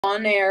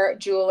Bonheur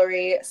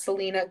Jewelry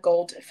Selena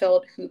gold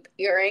filled hoop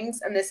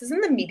earrings, and this is in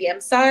the medium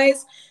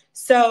size.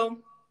 So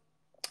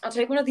I'll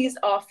take one of these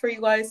off for you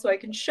guys so I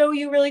can show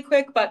you really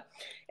quick, but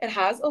it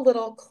has a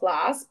little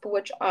clasp,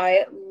 which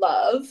I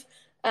love.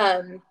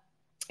 And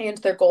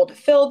they're gold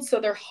filled, so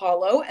they're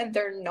hollow and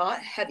they're not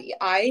heavy.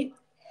 I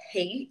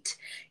hate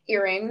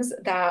earrings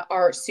that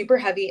are super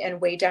heavy and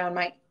weigh down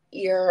my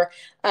ear,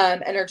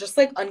 and are just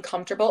like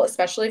uncomfortable,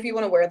 especially if you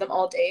want to wear them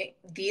all day.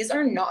 These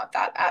are not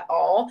that at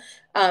all.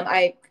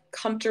 I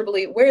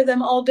comfortably wear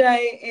them all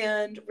day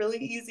and really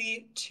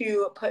easy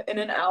to put in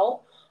and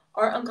out,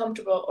 aren't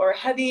uncomfortable or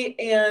heavy,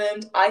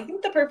 and I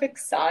think the perfect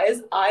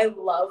size. I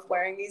love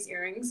wearing these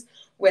earrings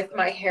with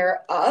my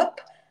hair up,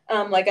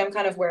 like I'm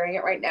kind of wearing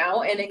it right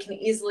now, and it can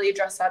easily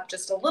dress up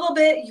just a little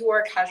bit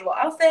your casual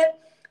outfit,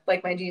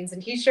 like my jeans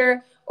and t-shirt,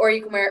 or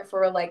you can wear it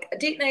for like a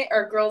date night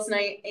or a girls'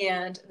 night,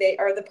 and they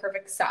are the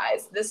perfect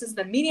size. This is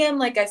the medium,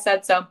 like I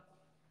said, so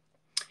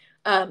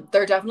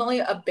they're definitely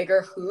a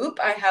bigger hoop.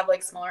 I have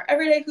like smaller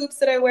everyday hoops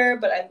that I wear,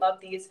 but I love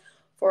these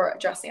for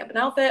dressing up an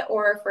outfit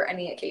or for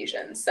any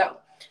occasion. So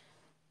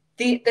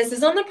this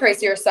is on the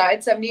pricier side.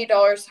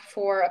 $78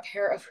 for a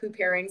pair of hoop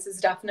earrings is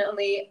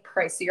definitely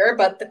pricier,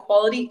 but the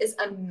quality is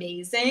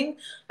amazing.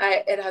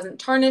 It hasn't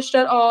tarnished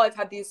at all. I've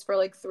had these for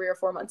like 3 or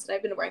 4 months and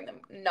I've been wearing them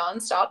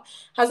nonstop.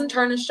 Hasn't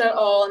tarnished at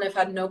all, and I've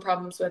had no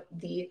problems with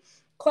the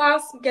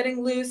clasp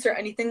getting loose or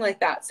anything like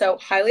that. So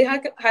highly,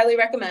 highly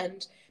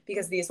recommend,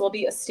 because these will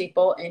be a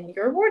staple in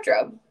your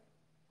wardrobe.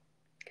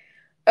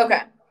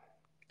 Okay.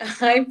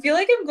 I feel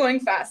like I'm going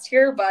fast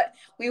here, but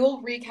we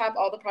will recap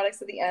all the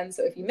products at the end.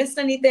 So if you missed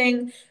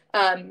anything,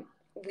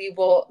 we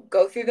will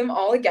go through them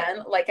all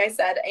again, like I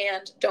said.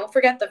 And don't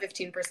forget the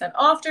 15%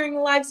 off during the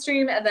live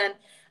stream, and then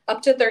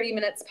up to 30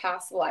 minutes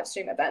past the live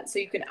stream event. So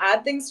you can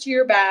add things to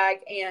your bag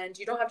and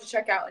you don't have to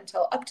check out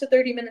until up to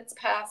 30 minutes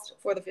past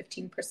for the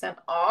 15%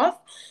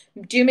 off.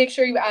 Do make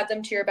sure you add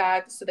them to your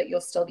bag so that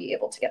you'll still be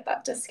able to get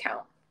that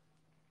discount.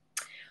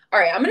 All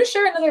right, I'm going to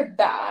share another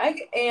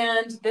bag,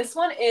 and this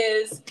one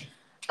is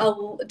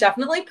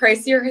definitely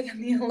pricier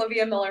than the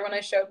Olivia Miller one I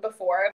showed before.